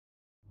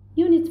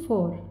Unit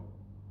 4.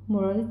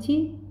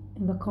 Morality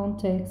in the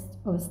context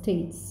of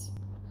states.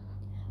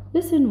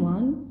 Lesson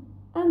 1.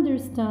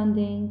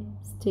 Understanding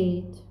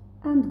state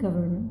and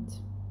government.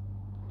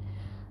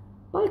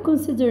 By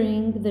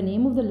considering the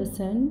name of the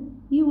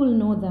lesson, you will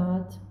know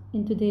that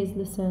in today's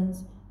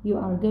lessons you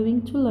are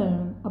going to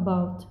learn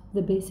about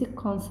the basic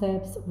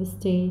concepts of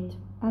state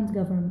and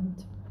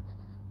government.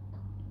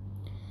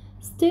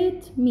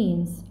 State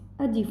means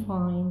a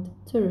defined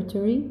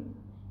territory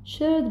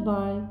shared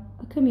by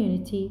a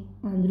community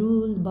and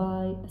ruled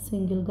by a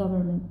single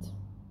government.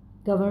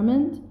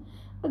 Government,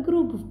 a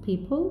group of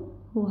people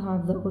who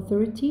have the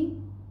authority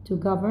to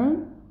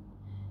govern,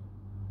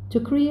 to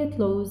create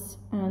laws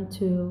and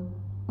to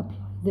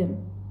apply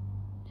them.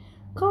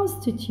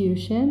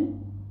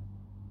 Constitution,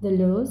 the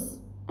laws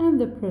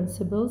and the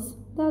principles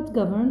that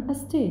govern a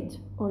state,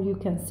 or you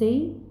can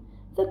say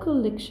the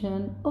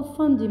collection of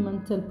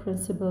fundamental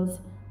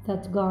principles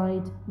that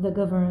guide the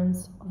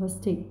governance of a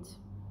state.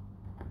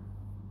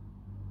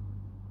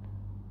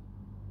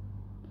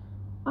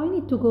 I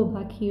need to go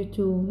back here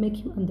to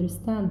make you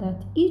understand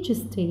that each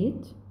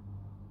state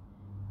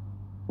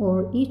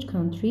or each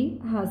country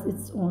has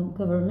its own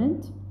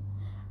government,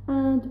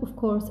 and of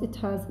course it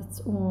has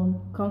its own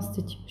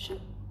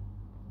constitution.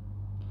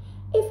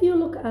 If you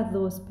look at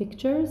those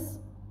pictures,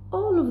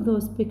 all of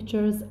those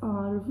pictures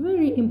are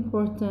very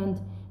important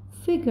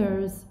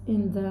figures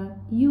in the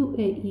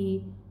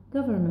UAE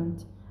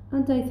government,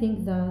 and I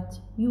think that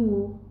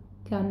you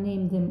can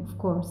name them, of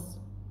course.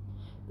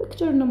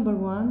 Picture number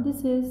 1,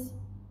 this is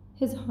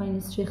His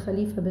Highness Sheikh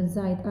Khalifa bin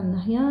Zayed Al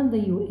Nahyan, the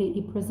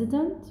UAE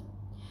President.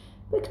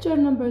 Picture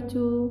number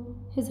 2,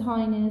 His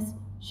Highness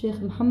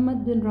Sheikh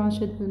Mohammed bin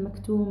Rashid Al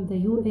Maktoum, the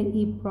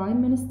UAE Prime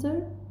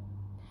Minister.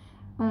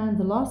 And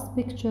the last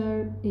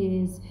picture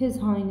is His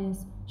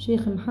Highness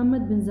Sheikh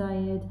Mohammed bin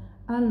Zayed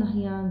Al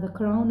Nahyan, the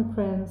Crown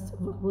Prince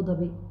of Abu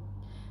Dhabi.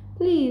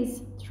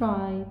 Please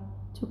try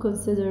to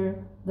consider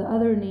the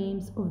other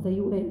names of the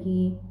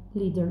UAE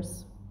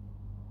leaders.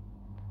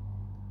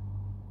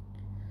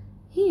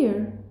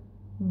 Here,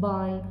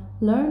 by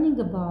learning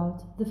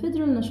about the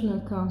Federal National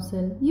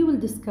Council, you will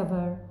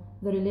discover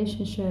the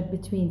relationship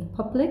between the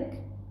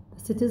public, the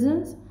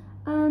citizens,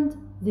 and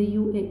the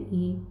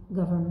UAE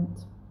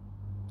government.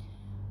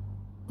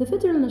 The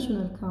Federal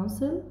National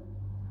Council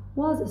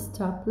was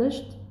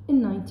established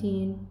in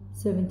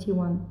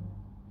 1971.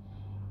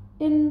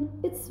 In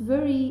its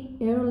very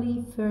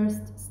early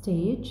first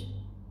stage,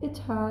 it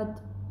had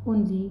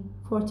only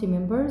 40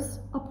 members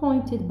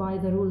appointed by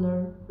the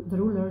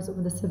rulers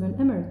of the 7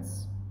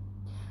 Emirates.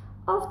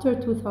 After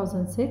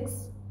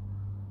 2006,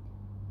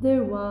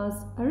 there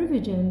was a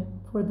revision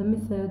for the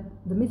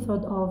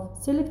method of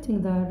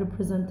selecting the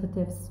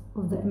representatives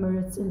of the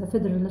Emirates in the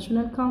Federal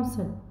National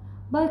Council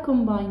by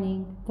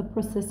combining the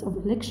process of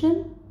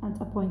election and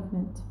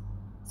appointment.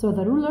 So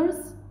the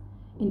rulers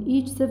in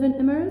each 7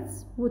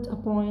 Emirates would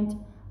appoint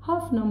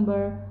half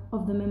number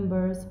of the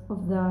members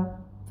of the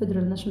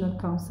Federal National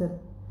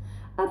Council.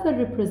 Other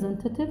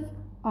representatives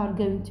are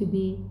going to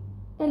be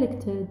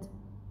elected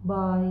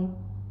by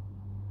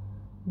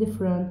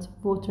different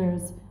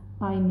voters,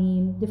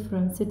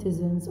 different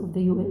citizens of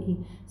the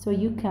UAE. So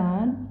you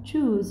can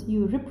choose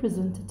your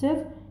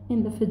representative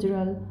in the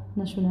Federal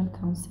National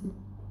Council.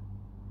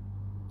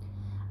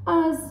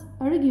 As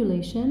a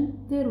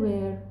regulation, there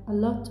were a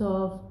lot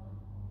of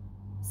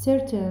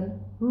certain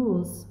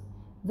rules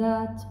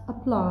that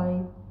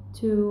apply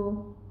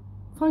to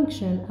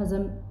function as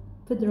a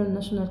Federal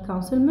National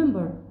Council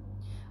member.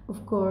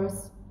 Of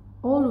course,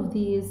 all of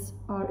these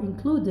are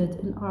included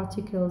in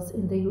articles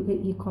in the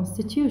UAE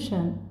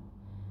Constitution.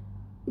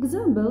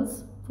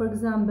 Examples, for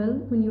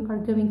example, when you are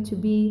going to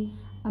be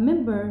a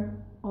member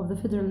of the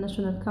Federal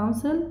National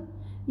Council,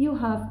 you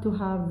have to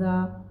have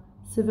the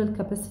civil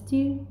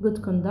capacity,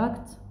 good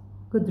conduct,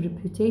 good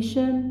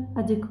reputation,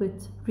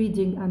 adequate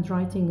reading and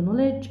writing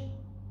knowledge,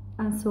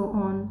 and so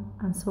on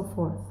and so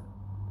forth.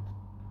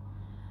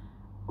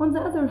 On the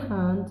other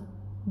hand,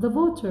 the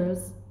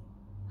voters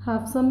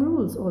have some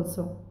rules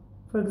also.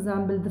 For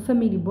example, the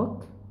family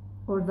book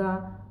or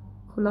the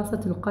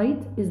Khulasat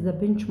al-Qaid is the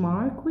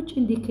benchmark which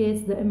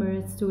indicates the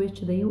Emirates to which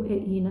the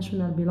UAE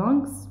national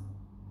belongs.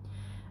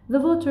 The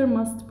voter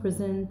must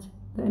present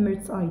the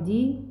Emirates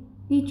ID.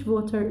 Each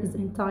voter is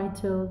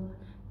entitled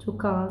to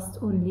cast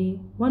only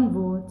one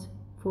vote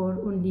for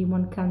only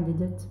one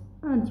candidate.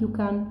 And you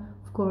can,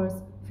 of course,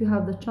 if you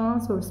have the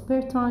chance or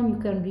spare time, you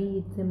can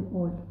read them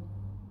all.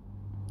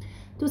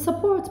 To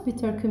support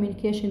better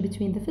communication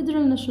between the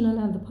Federal National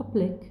and the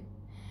public,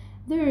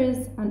 there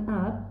is an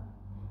app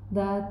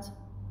that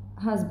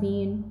has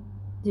been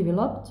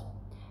developed,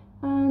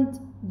 and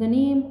the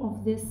name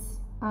of this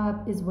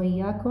app is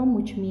Wayakum,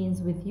 which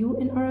means with you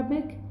in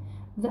Arabic.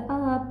 The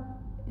app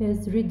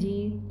is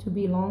ready to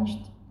be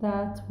launched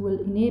that will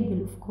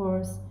enable, of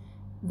course,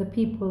 the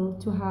people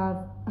to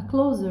have a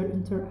closer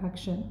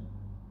interaction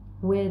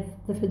with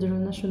the Federal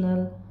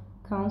National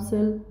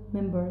Council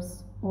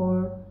members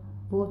or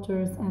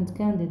voters and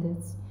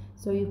candidates.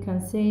 So you can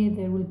say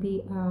there will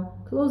be a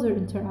closer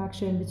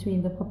interaction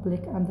between the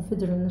public and the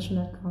Federal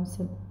National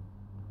Council.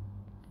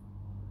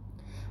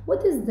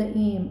 What is the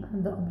aim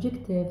and the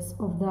objectives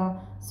of the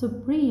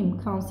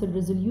Supreme Council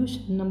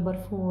Resolution number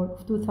 4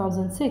 of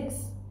 2006?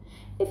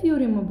 If you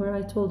remember,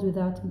 I told you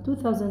that in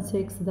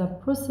 2006 the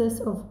process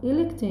of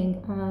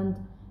electing and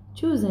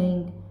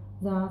choosing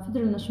the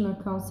Federal National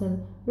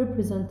Council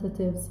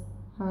representatives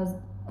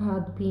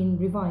had been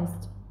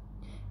revised.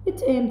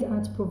 It aimed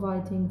at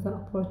providing the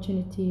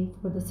opportunity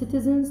for the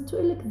citizens to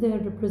elect their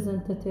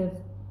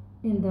representatives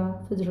in the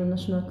Federal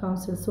National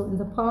Council. So in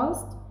the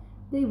past,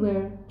 they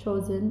were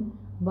chosen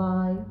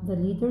by the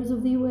leaders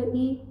of the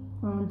UAE,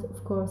 and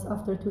of course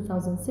after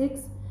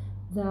 2006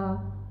 the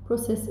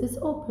process is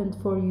opened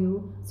for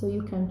you, so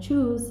you can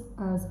choose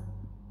as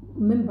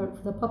member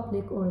of the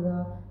public or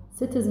the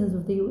citizens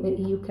of the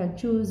UAE, you can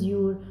choose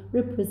your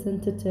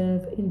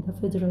representative in the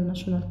Federal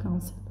National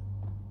Council.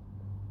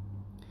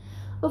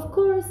 Of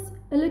course,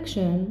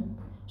 election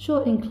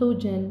show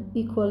inclusion,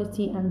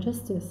 equality and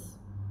justice.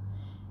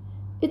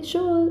 It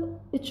show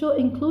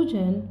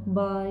inclusion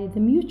by the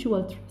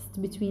mutual trust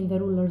between the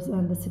rulers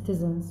and the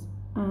citizens,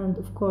 and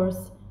of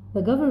course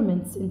the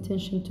government's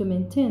intention to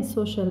maintain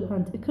social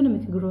and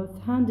economic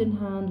growth hand in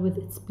hand with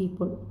its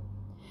people.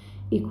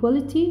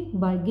 Equality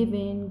by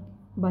giving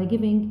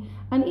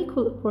an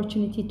equal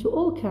opportunity to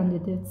all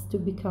candidates to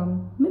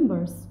become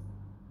members.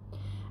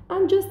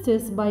 And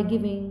justice by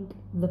giving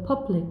the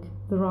public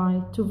the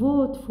right to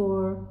vote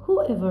for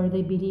whoever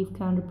they believe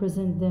can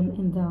represent them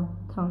in the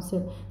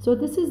council. So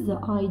this is the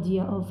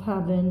idea of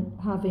having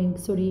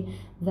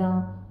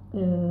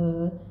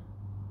the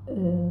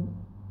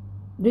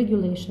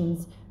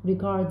regulations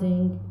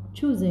regarding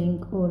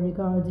choosing or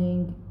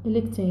regarding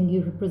electing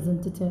your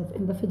representative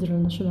in the Federal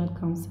National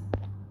Council.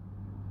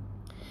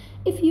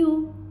 If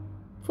you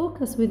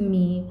focus with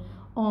me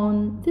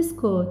on this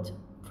quote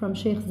from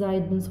Sheikh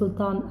Zayed bin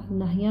Sultan Al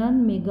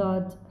Nahyan, may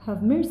God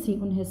have mercy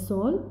on his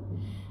soul,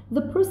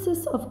 the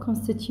process of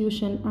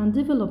constitution and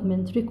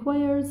development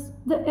requires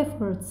the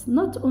efforts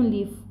not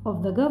only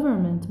of the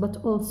government but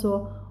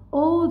also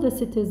all the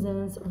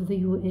citizens of the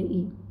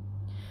UAE.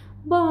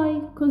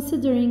 By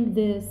considering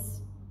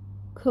this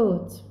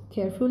quote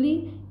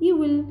carefully, you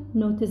will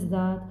notice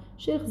that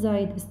Sheikh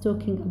Zayed is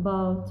talking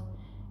about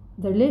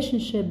the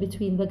relationship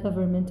between the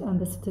government and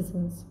the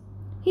citizens.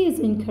 He is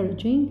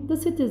encouraging the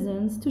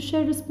citizens to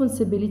share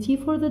responsibility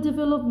for the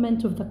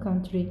development of the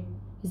country.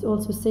 He's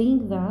also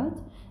saying that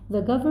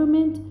the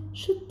government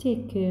should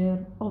take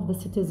care of the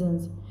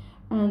citizens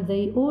and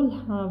they all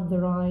have the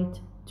right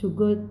to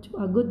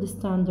a good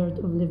standard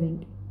of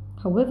living.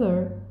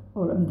 However,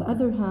 or on the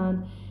other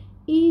hand,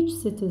 each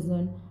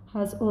citizen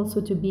has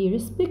also to be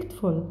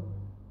respectful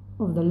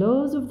of the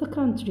laws of the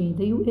country,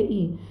 the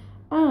UAE,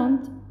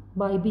 and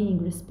by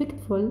being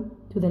respectful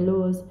to the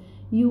laws,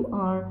 you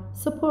are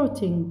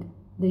supporting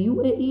the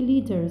UAE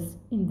leaders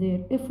in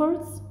their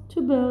efforts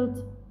to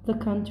build the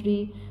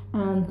country,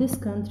 and this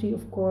country,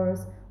 of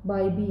course,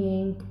 by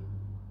being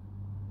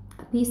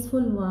a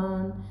peaceful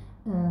one,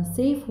 a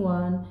safe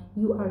one,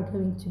 you are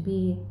going to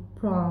be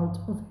proud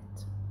of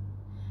it.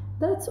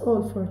 That's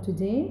all for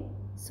today.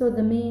 So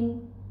the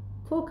main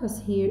focus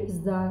here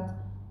is that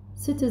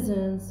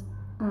citizens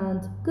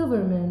and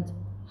government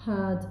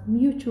had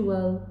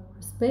mutual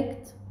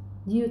respect,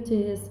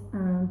 duties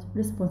and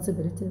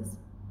responsibilities.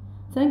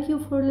 Thank you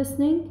for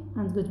listening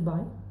and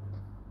goodbye.